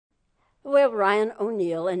Well, Ryan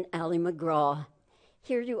O'Neal and Ally McGraw,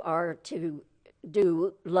 here you are to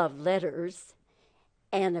do love letters.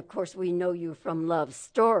 And of course, we know you from Love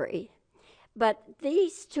Story. But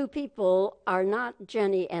these two people are not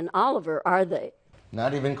Jenny and Oliver, are they?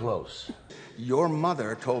 Not even close. Your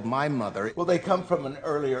mother told my mother. Well, they come from an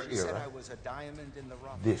earlier She said era, I was a diamond in the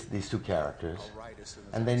rough. these two characters, I'll write as soon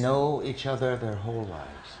as and I they see know each other their whole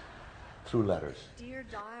lives through letters. Dear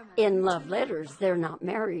Diamond. In love letters, they're not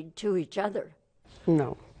married to each other.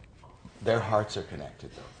 No. Their hearts are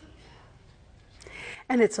connected, though.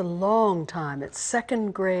 And it's a long time. It's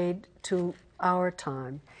second grade to our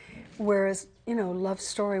time. Whereas, Love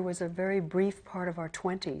Story was a very brief part of our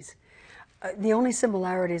 20s. The only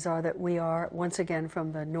similarities are that we are, once again,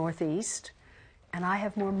 from the Northeast, and I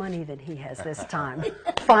have more money than he has this time.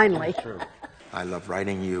 Finally. True. I love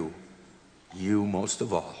writing you. You most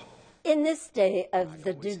of all. In this day of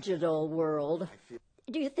the digital world,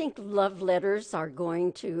 do you think love letters are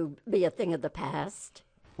going to be a thing of the past?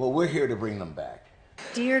 Well, we're here to bring them back.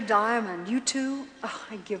 Dear Diamond, you two, oh,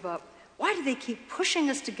 I give up. Why do they keep pushing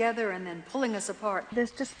us together and then pulling us apart?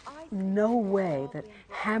 There's just no way that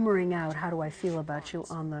hammering out how do I feel about you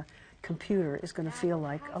on the computer is going to feel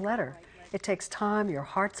like a letter. It takes time, your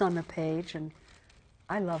heart's on the page, and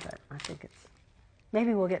I love it. I think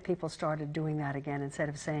maybe we'll get people started doing that again instead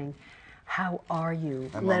of saying, how are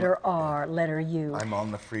you? Letter R, letter U. I'm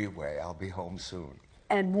on the freeway. I'll be home soon.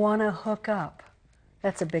 And want to hook up.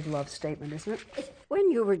 That's a big love statement, isn't it?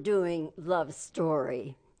 When you were doing Love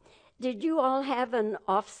Story, did you all have an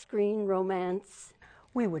off-screen romance?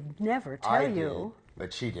 We would never tell I you. did,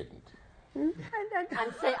 but she didn't.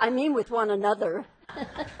 I mean with one another.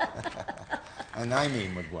 And I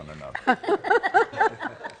mean with one another.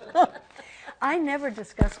 I never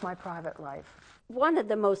discuss my private life. One of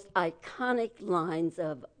the most iconic lines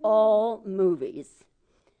of all movies.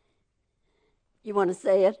 You want to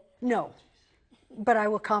say it? No, but I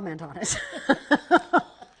will comment on it.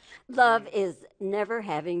 Love is never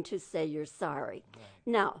having to say you're sorry.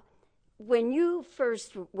 Now, when you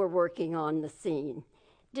first were working on the scene,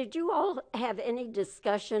 did you all have any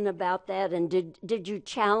discussion about that? And did you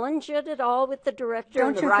challenge it at all with the director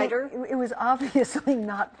and the writer? Think it was obviously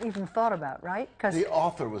not even thought about, right? The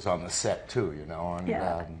author was on the set, too, and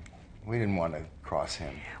Yeah. we didn't want to cross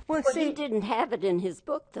him. Well, Well, see, he didn't have it in his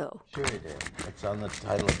book, though. Sure he did. It's on the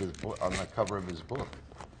title of his book, on the cover of his book.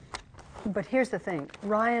 but here's the thing.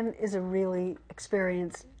 Ryan is a really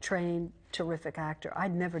experienced, trained, terrific actor.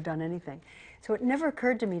 I'd never done anything. So it never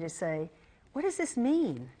occurred to me to say, what does this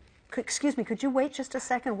mean? Excuse me, could you wait just a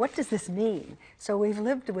second? What does this mean? So we've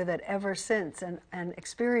lived with it ever since, and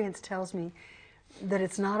experience tells me that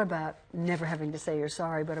it's not about never having to say you're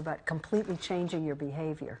sorry, but about completely changing your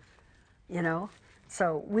behavior,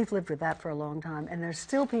 So we've lived with that for a long time, and there's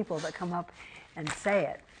still people that come up and say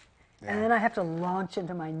it. Yeah. And then I have to launch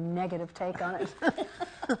into my negative take on it.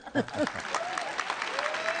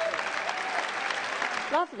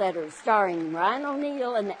 Love Letters, starring Ryan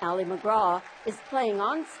O'Neal and Ally McGraw, is playing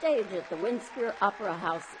on stage at the Windsor Opera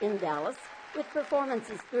House in Dallas, with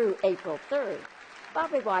performances through April 3rd.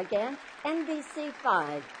 Bobbie Wygant,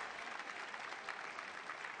 NBC5.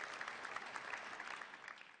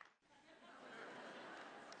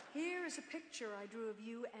 Here is a picture I drew of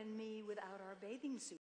you and me without our bathing suit.